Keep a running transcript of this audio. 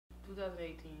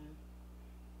2018,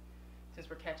 since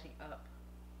we're catching up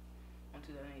on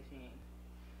 2018,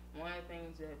 one of the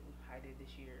things that I did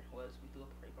this year was we threw a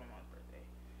party for my mom's birthday,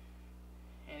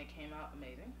 and it came out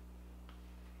amazing.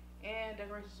 And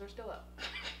decorations are still up.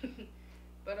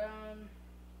 But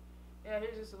yeah,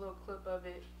 here's just a little clip of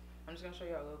it. I'm just gonna show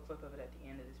y'all a little clip of it at the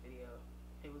end of this video.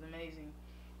 It was amazing.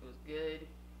 It was good.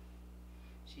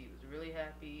 She was really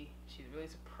happy. She's really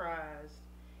surprised.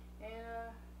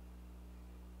 And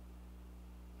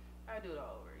I do it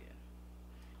all over again.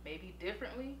 Maybe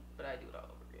differently, but I do it all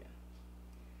over again.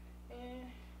 And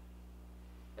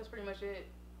that's pretty much it.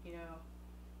 You know,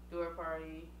 do our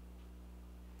party.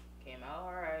 Came out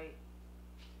alright.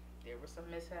 There were some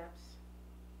mishaps.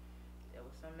 There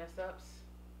was some mess ups.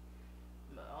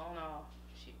 But all in all,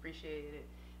 she appreciated it.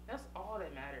 That's all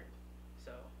that mattered.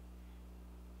 So,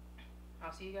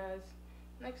 I'll see you guys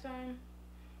next time.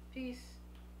 Peace.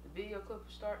 The video clip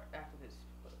will start after this.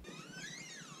 What is this?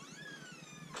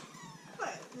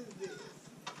 What is this?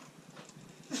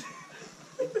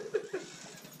 What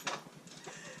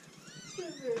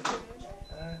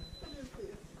is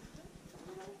this?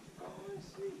 Oh, let's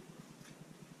see.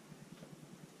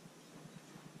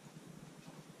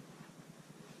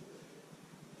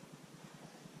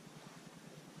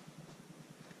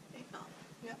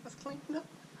 Yeah, let's clean it up.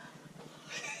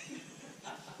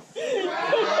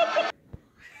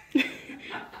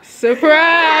 Surprise!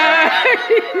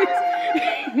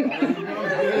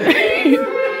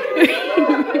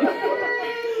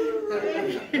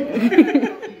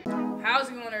 How's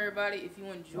it going, everybody? If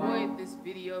you enjoyed this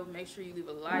video, make sure you leave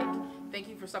a like. Thank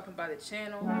you for stopping by the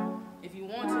channel. If you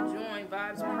want to join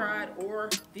Vibes Pride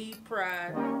or The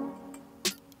Pride,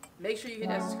 make sure you hit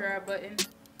that subscribe button.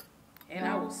 And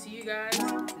I will see you guys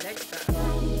next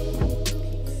time.